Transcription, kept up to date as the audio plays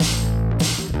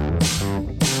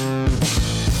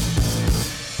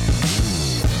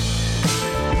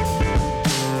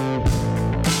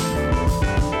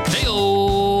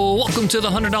to the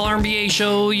 $100 MBA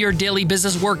Show, your daily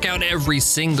business workout every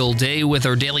single day with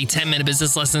our daily 10-minute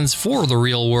business lessons for the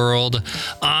real world.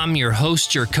 I'm your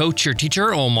host, your coach, your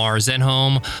teacher, Omar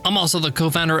Zenhom. I'm also the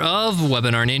co-founder of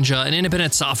Webinar Ninja, an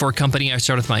independent software company I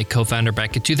started with my co-founder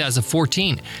back in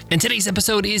 2014. And today's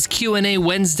episode is Q&A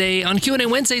Wednesday. On Q&A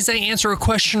Wednesdays, I answer a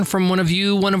question from one of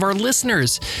you, one of our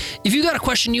listeners. If you got a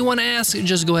question you want to ask,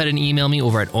 just go ahead and email me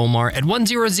over at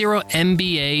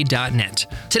omar@100mba.net.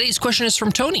 Today's question is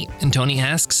from Tony, and Tony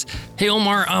asks, "Hey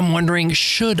Omar, I'm wondering,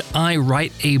 should I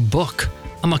write a book?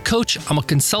 I'm a coach, I'm a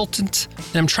consultant,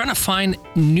 and I'm trying to find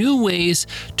new ways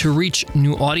to reach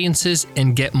new audiences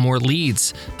and get more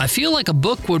leads. I feel like a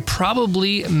book would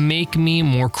probably make me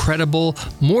more credible,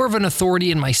 more of an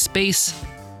authority in my space,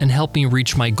 and help me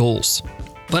reach my goals.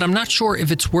 But I'm not sure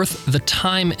if it's worth the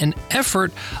time and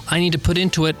effort I need to put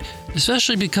into it,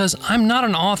 especially because I'm not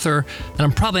an author and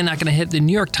I'm probably not going to hit the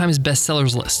New York Times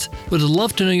bestsellers list. Would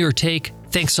love to know your take.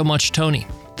 Thanks so much, Tony."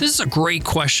 This is a great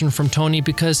question from Tony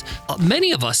because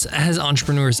many of us as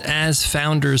entrepreneurs, as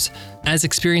founders, as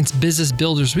experienced business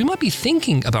builders, we might be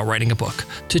thinking about writing a book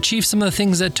to achieve some of the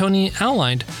things that Tony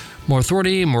outlined. More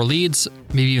authority, more leads,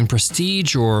 maybe even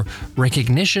prestige or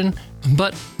recognition.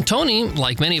 But Tony,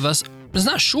 like many of us, is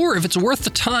not sure if it's worth the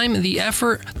time, the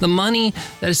effort, the money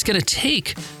that it's going to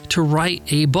take to write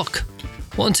a book.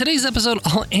 Well, in today's episode,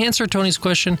 I'll answer Tony's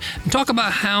question and talk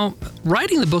about how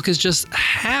writing the book is just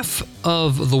half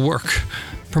of the work.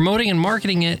 Promoting and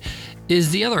marketing it is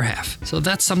the other half. So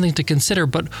that's something to consider.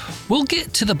 But we'll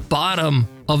get to the bottom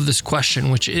of this question,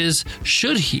 which is,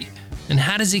 should he? And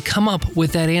how does he come up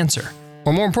with that answer?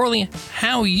 Or more importantly,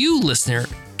 how you, listener,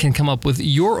 can come up with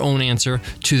your own answer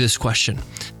to this question.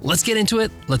 Let's get into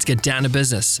it. Let's get down to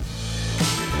business.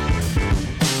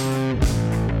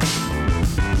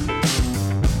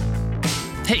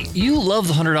 Hey, you love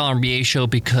the $100 MBA Show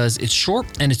because it's short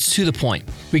and it's to the point.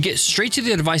 We get straight to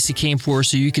the advice you came for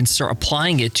so you can start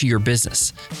applying it to your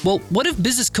business. Well, what if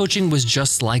business coaching was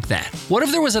just like that? What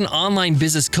if there was an online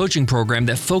business coaching program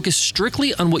that focused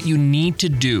strictly on what you need to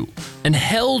do and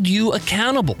held you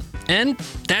accountable? And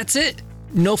that's it.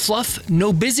 No fluff,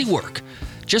 no busy work.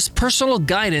 Just personal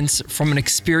guidance from an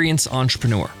experienced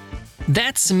entrepreneur.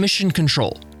 That's Mission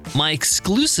Control, my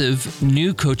exclusive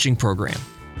new coaching program.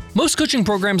 Most coaching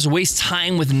programs waste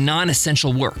time with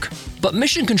non-essential work, but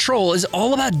Mission Control is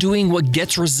all about doing what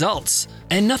gets results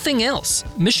and nothing else.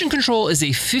 Mission Control is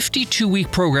a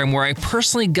 52-week program where I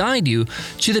personally guide you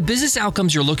to the business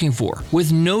outcomes you're looking for,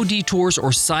 with no detours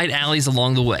or side alleys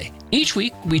along the way. Each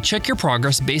week, we check your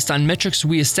progress based on metrics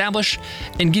we establish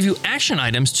and give you action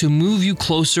items to move you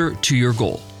closer to your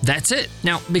goal. That's it.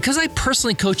 Now, because I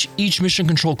personally coach each Mission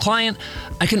Control client,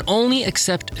 I can only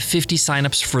accept 50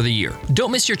 signups for the year.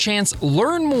 Don't miss your chance.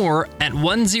 Learn more at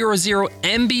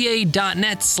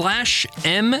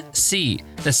 100mba.net/MC.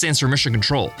 That stands for Mission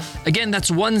Control. Again,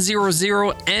 that's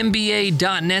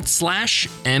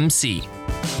 100mba.net/MC.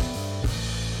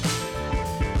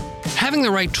 Having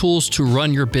the right tools to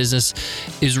run your business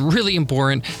is really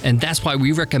important, and that's why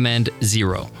we recommend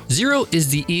Xero. Xero is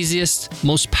the easiest,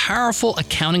 most powerful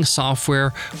accounting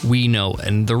software we know,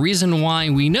 and the reason why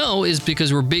we know is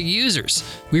because we're big users.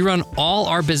 We run all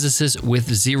our businesses with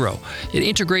Xero. It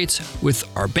integrates with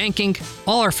our banking,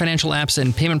 all our financial apps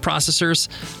and payment processors.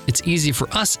 It's easy for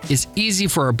us, it's easy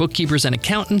for our bookkeepers and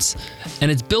accountants,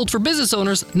 and it's built for business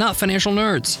owners, not financial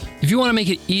nerds. If you want to make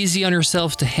it easy on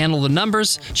yourself to handle the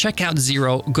numbers, check out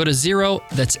Xero. Go to Xero,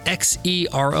 that's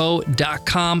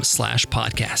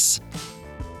xero.com/podcasts.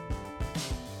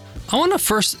 I want to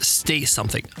first state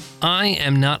something. I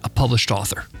am not a published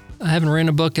author. I haven't written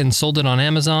a book and sold it on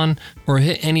Amazon or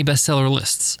hit any bestseller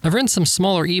lists. I've written some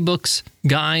smaller ebooks,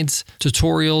 guides,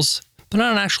 tutorials, but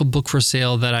not an actual book for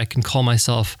sale that I can call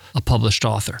myself a published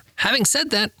author. Having said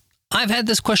that, I've had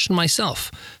this question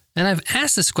myself. And I've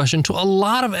asked this question to a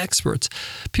lot of experts,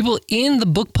 people in the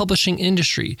book publishing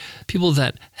industry, people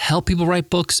that help people write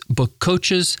books, book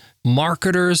coaches,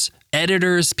 marketers,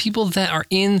 editors, people that are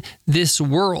in this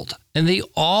world. And they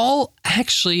all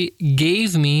actually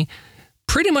gave me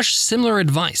pretty much similar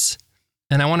advice.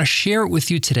 And I want to share it with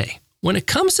you today. When it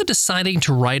comes to deciding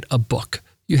to write a book,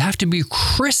 you have to be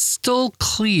crystal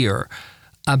clear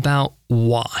about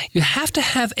why. You have to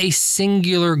have a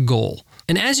singular goal.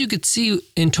 And as you could see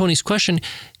in Tony's question,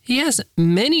 he has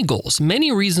many goals,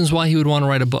 many reasons why he would want to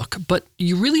write a book, but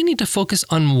you really need to focus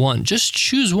on one. Just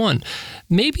choose one.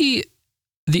 Maybe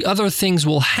the other things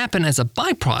will happen as a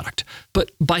byproduct,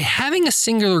 but by having a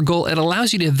singular goal, it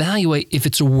allows you to evaluate if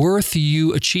it's worth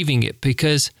you achieving it,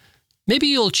 because maybe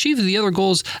you'll achieve the other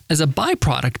goals as a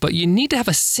byproduct, but you need to have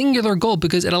a singular goal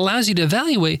because it allows you to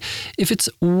evaluate if it's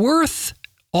worth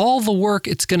all the work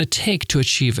it's going to take to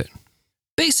achieve it.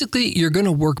 Basically, you're going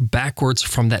to work backwards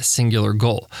from that singular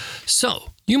goal.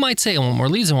 So you might say, I want more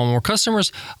leads, I want more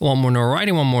customers, I want more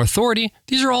notoriety, I want more authority.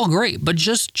 These are all great, but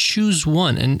just choose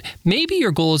one. And maybe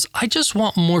your goal is, I just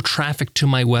want more traffic to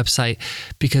my website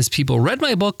because people read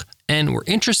my book and were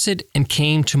interested and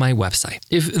came to my website.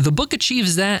 If the book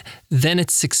achieves that, then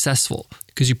it's successful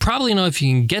because you probably know if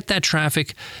you can get that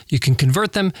traffic, you can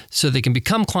convert them so they can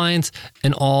become clients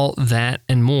and all that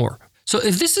and more. So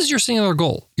if this is your singular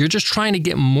goal, you're just trying to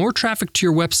get more traffic to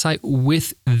your website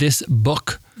with this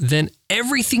book, then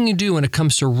everything you do when it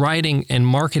comes to writing and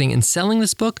marketing and selling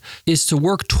this book is to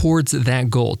work towards that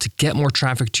goal, to get more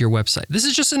traffic to your website. This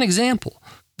is just an example.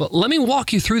 But let me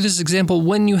walk you through this example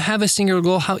when you have a singular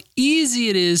goal, how easy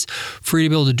it is for you to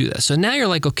be able to do that. So now you're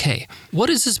like, okay,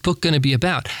 what is this book going to be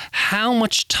about? How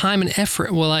much time and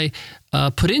effort will I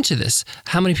put into this?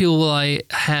 How many people will I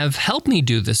have help me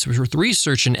do this with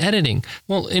research and editing?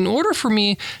 Well, in order for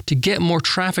me to get more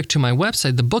traffic to my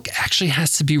website, the book actually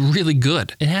has to be really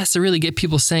good. It has to really get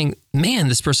people saying, man,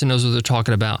 this person knows what they're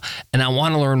talking about, and I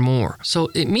want to learn more. So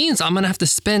it means I'm going to have to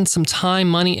spend some time,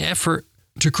 money, effort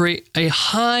to create a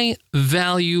high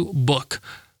value book.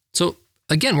 So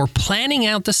again, we're planning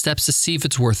out the steps to see if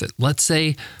it's worth it. Let's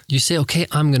say you say, okay,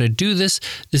 I'm going to do this.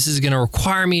 This is going to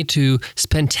require me to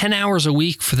spend 10 hours a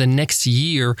week for the next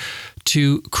year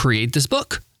to create this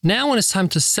book. Now, when it's time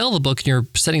to sell the book and you're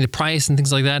setting the price and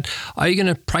things like that, are you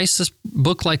going to price this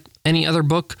book like any other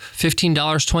book? $15,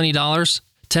 $20?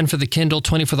 10 for the Kindle,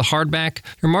 20 for the hardback.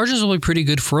 Your margins will be pretty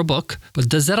good for a book, but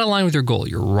does that align with your goal?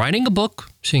 You're writing a book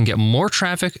so you can get more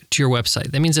traffic to your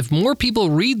website. That means if more people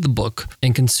read the book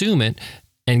and consume it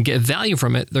and get value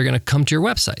from it, they're going to come to your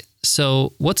website.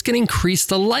 So what's going to increase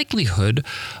the likelihood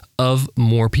of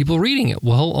more people reading it?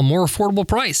 Well, a more affordable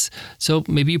price. So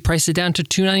maybe you price it down to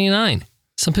 $2.99.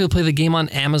 Some people play the game on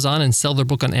Amazon and sell their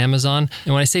book on Amazon.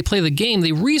 And when I say play the game,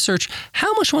 they research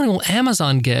how much money will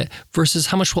Amazon get versus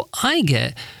how much will I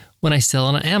get when I sell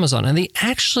it on Amazon. And they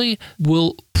actually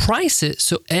will price it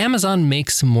so Amazon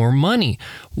makes more money.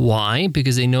 Why?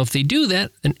 Because they know if they do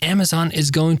that, then Amazon is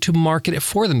going to market it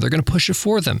for them. They're going to push it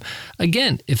for them.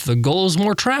 Again, if the goal is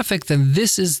more traffic, then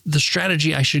this is the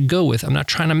strategy I should go with. I'm not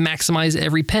trying to maximize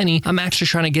every penny. I'm actually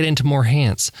trying to get into more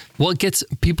hands. What gets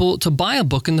people to buy a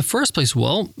book in the first place?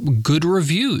 Well, good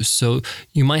reviews. So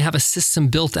you might have a system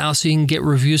built out so you can get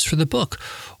reviews for the book.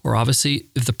 Or obviously,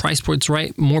 if the price point's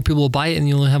right, more people will buy it and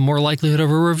you'll have more likelihood of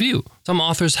a review. Some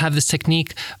authors have this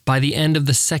technique by the end of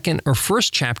the second or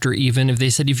first chapter even. If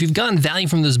they said, if you've gotten value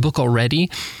from this book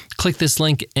already, click this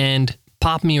link and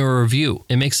pop me a review.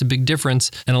 It makes a big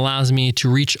difference and allows me to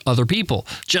reach other people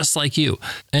just like you.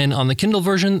 And on the Kindle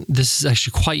version, this is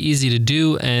actually quite easy to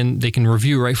do and they can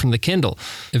review right from the Kindle.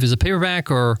 If it's a paperback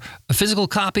or a physical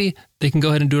copy, they can go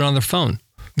ahead and do it on their phone.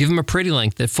 Give them a pretty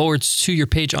link that forwards to your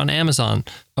page on Amazon,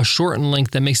 a shortened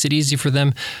link that makes it easy for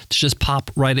them to just pop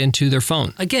right into their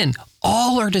phone. Again,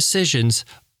 all our decisions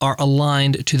are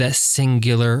aligned to that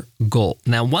singular goal.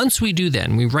 Now, once we do that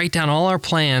and we write down all our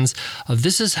plans of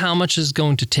this is how much is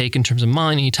going to take in terms of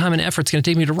money, time, and effort it's going to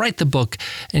take me to write the book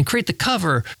and create the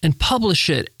cover and publish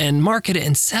it and market it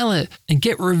and sell it and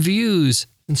get reviews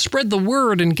and spread the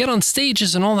word and get on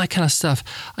stages and all that kind of stuff.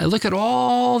 I look at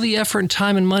all the effort and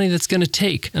time and money that's going to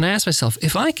take. And I ask myself,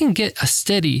 if I can get a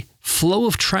steady flow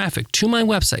of traffic to my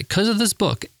website because of this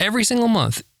book every single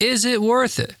month, is it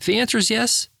worth it? If the answer is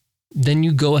yes, then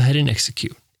you go ahead and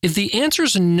execute. If the answer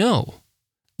is no,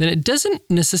 then it doesn't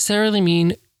necessarily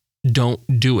mean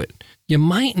don't do it. You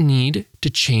might need to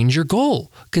change your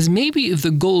goal because maybe if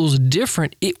the goal is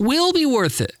different, it will be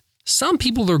worth it. Some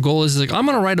people, their goal is like, I'm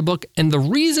going to write a book. And the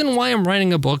reason why I'm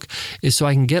writing a book is so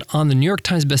I can get on the New York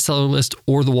Times bestseller list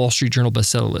or the Wall Street Journal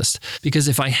bestseller list. Because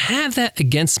if I have that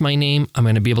against my name, I'm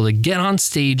going to be able to get on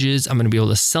stages. I'm going to be able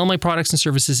to sell my products and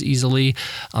services easily.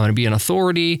 I'm going to be an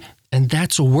authority. And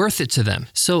that's worth it to them.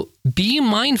 So be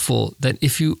mindful that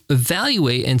if you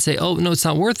evaluate and say, oh, no, it's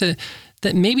not worth it,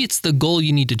 that maybe it's the goal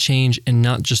you need to change and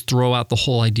not just throw out the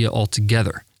whole idea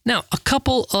altogether. Now, a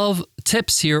couple of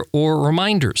tips here or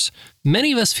reminders.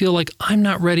 Many of us feel like I'm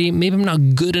not ready. Maybe I'm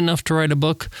not good enough to write a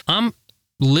book. I'm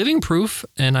living proof,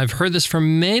 and I've heard this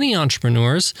from many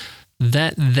entrepreneurs,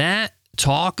 that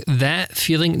talk, that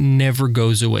feeling never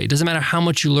goes away. It doesn't matter how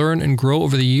much you learn and grow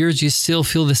over the years, you still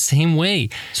feel the same way.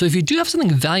 So if you do have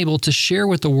something valuable to share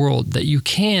with the world that you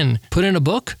can put in a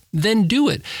book, then do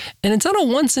it. And it's not a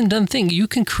once and done thing. You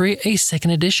can create a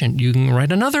second edition. You can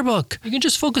write another book. You can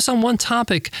just focus on one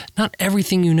topic, not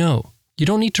everything you know. You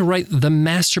don't need to write the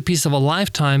masterpiece of a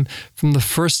lifetime from the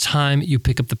first time you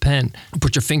pick up the pen.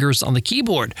 Put your fingers on the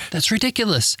keyboard. That's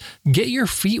ridiculous. Get your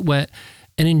feet wet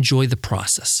and enjoy the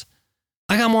process.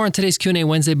 I got more on today's Q&A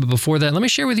Wednesday, but before that, let me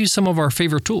share with you some of our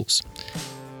favorite tools.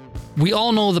 We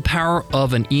all know the power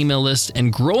of an email list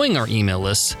and growing our email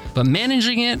lists, but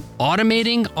managing it,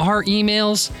 automating our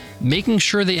emails, making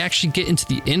sure they actually get into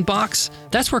the inbox,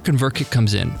 that's where ConvertKit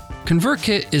comes in.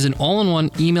 ConvertKit is an all-in-one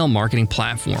email marketing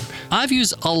platform. I've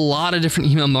used a lot of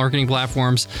different email marketing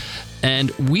platforms,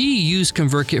 and we use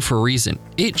ConvertKit for a reason.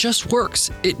 It just works.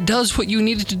 It does what you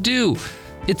need it to do.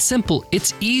 It's simple,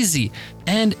 it's easy,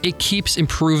 and it keeps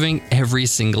improving every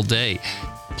single day.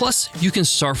 Plus, you can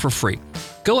start for free.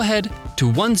 Go ahead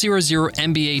to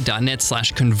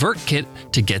 100mba.net/ConvertKit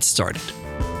to get started.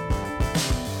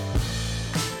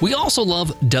 We also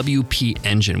love WP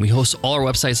Engine. We host all our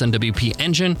websites on WP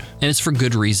Engine, and it's for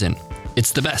good reason.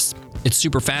 It's the best. It's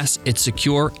super fast, it's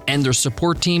secure, and their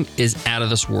support team is out of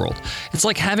this world. It's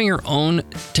like having your own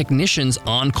technicians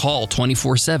on call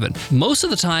 24/7. Most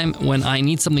of the time when I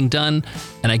need something done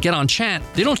and I get on chat,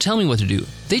 they don't tell me what to do.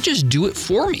 They just do it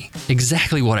for me.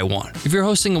 Exactly what I want. If you're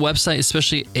hosting a website,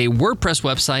 especially a WordPress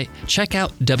website, check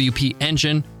out WP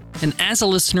Engine. And as a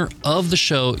listener of the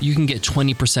show, you can get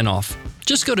 20% off.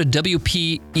 Just go to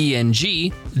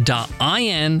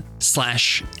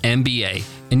wpeng.in/MBA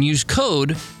and use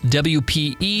code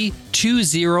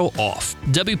WPE20OFF.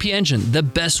 WP Engine, the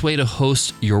best way to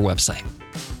host your website.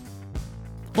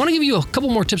 I want to give you a couple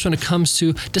more tips when it comes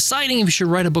to deciding if you should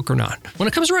write a book or not. When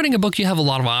it comes to writing a book, you have a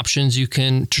lot of options. You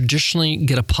can traditionally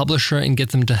get a publisher and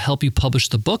get them to help you publish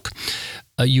the book.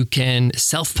 You can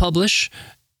self-publish,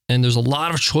 and there's a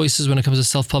lot of choices when it comes to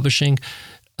self-publishing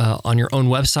on your own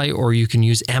website, or you can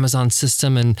use Amazon's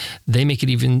system and they make it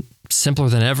even simpler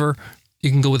than ever. You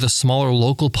can go with a smaller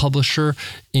local publisher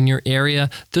in your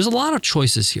area. There's a lot of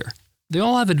choices here. They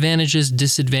all have advantages,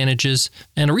 disadvantages,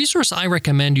 and a resource I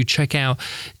recommend you check out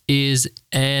is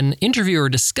an interview or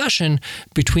discussion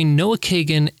between Noah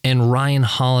Kagan and Ryan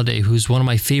Holiday, who's one of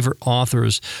my favorite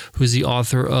authors, who's the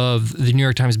author of the New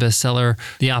York Times bestseller,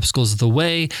 The Obstacles of the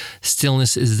Way,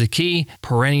 Stillness is the Key,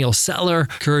 perennial seller,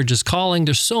 Courage is Calling.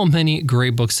 There's so many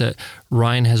great books that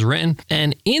Ryan has written.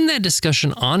 And in that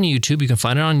discussion on YouTube, you can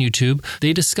find it on YouTube,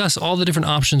 they discuss all the different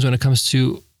options when it comes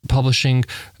to publishing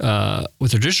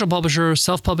with a traditional publisher,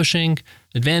 self-publishing,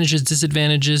 advantages,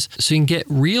 disadvantages, so you can get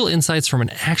real insights from an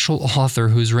actual author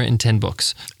who's written 10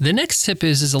 books. The next tip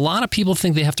is a lot of people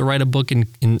think they have to write a book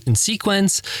in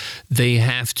sequence. They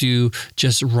have to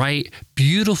just write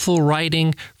beautiful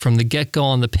writing from the get-go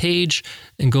on the page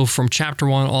and go from chapter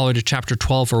 1 all the way to chapter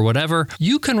 12 or whatever.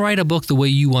 You can write a book the way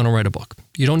you want to write a book.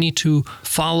 You don't need to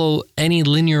follow any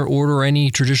linear order or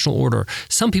any traditional order.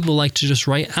 Some people like to just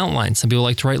write outlines. Some people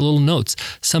like to write little notes.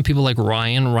 Some people, like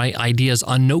Ryan, write ideas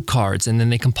on note cards, and then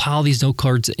they compile these note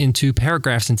cards into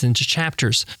paragraphs and into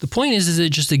chapters. The point is it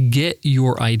just to get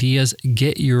your ideas,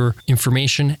 get your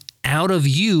information out of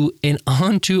you and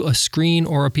onto a screen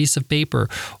or a piece of paper.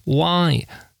 Why?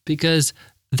 Because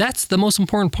that's the most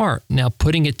important part. Now,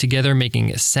 putting it together, making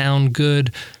it sound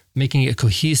good, making it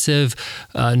cohesive,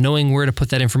 knowing where to put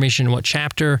that information in what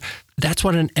chapter, that's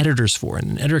what an editor's for.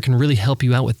 And an editor can really help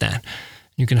you out with that.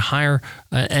 You can hire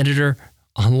an editor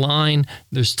online.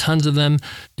 There's tons of them.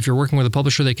 If you're working with a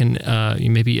publisher, they can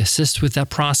maybe assist with that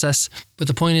process. But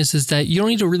the point is that you don't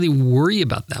need to really worry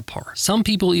about that part. Some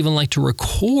people even like to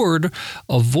record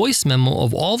a voice memo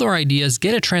of all their ideas,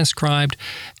 get it transcribed,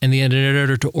 and the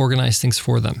editor to organize things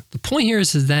for them. The point here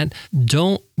is that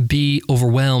don't be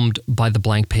overwhelmed by the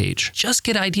blank page. Just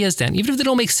get ideas down. Even if they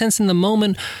don't make sense in the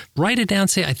moment, write it down.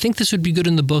 Say, I think this would be good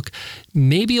in the book.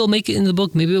 Maybe it'll make it in the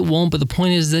book, maybe it won't. But the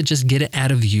point is that just get it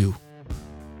out of you.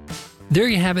 There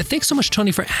you have it. Thanks so much,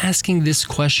 Tony, for asking this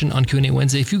question on Q&A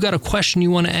Wednesday. If you got a question you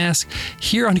want to ask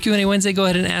here on Q&A Wednesday, go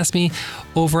ahead and ask me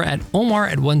over at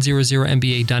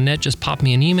omar@100mba.net. Just pop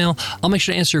me an email. I'll make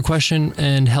sure to answer your question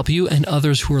and help you and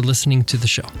others who are listening to the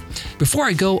show. Before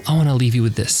I go, I want to leave you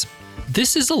with this.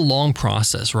 This is a long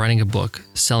process, writing a book,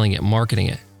 selling it, marketing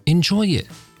it. Enjoy it.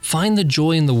 Find the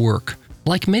joy in the work.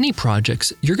 Like many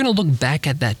projects, you're going to look back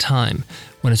at that time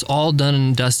when it's all done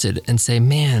and dusted and say,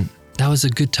 man, that was a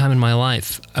good time in my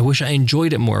life. I wish I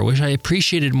enjoyed it more. I wish I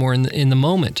appreciated it more in the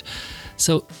moment.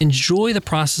 So enjoy the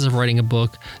process of writing a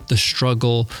book, the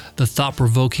struggle, the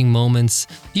thought-provoking moments,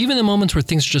 even the moments where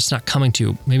things are just not coming to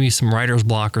you, maybe some writer's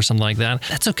block or something like that.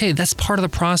 That's okay. That's part of the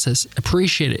process.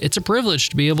 Appreciate it. It's a privilege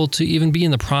to be able to even be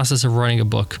in the process of writing a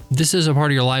book. This is a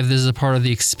part of your life. This is a part of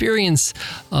the experience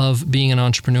of being an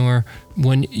entrepreneur.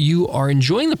 When you are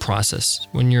enjoying the process,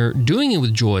 when you're doing it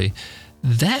with joy,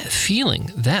 that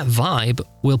feeling, that vibe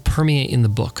will permeate in the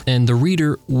book, and the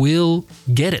reader will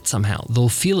get it somehow. They'll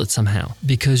feel it somehow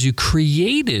because you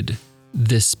created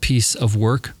this piece of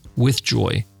work with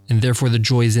joy and therefore the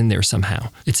joy is in there somehow.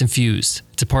 It's infused.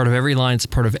 It's a part of every line. It's a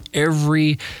part of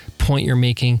every point you're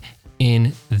making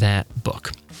in that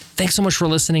book. Thanks so much for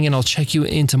listening, and I'll check you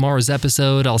in tomorrow's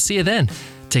episode. I'll see you then.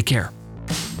 Take care.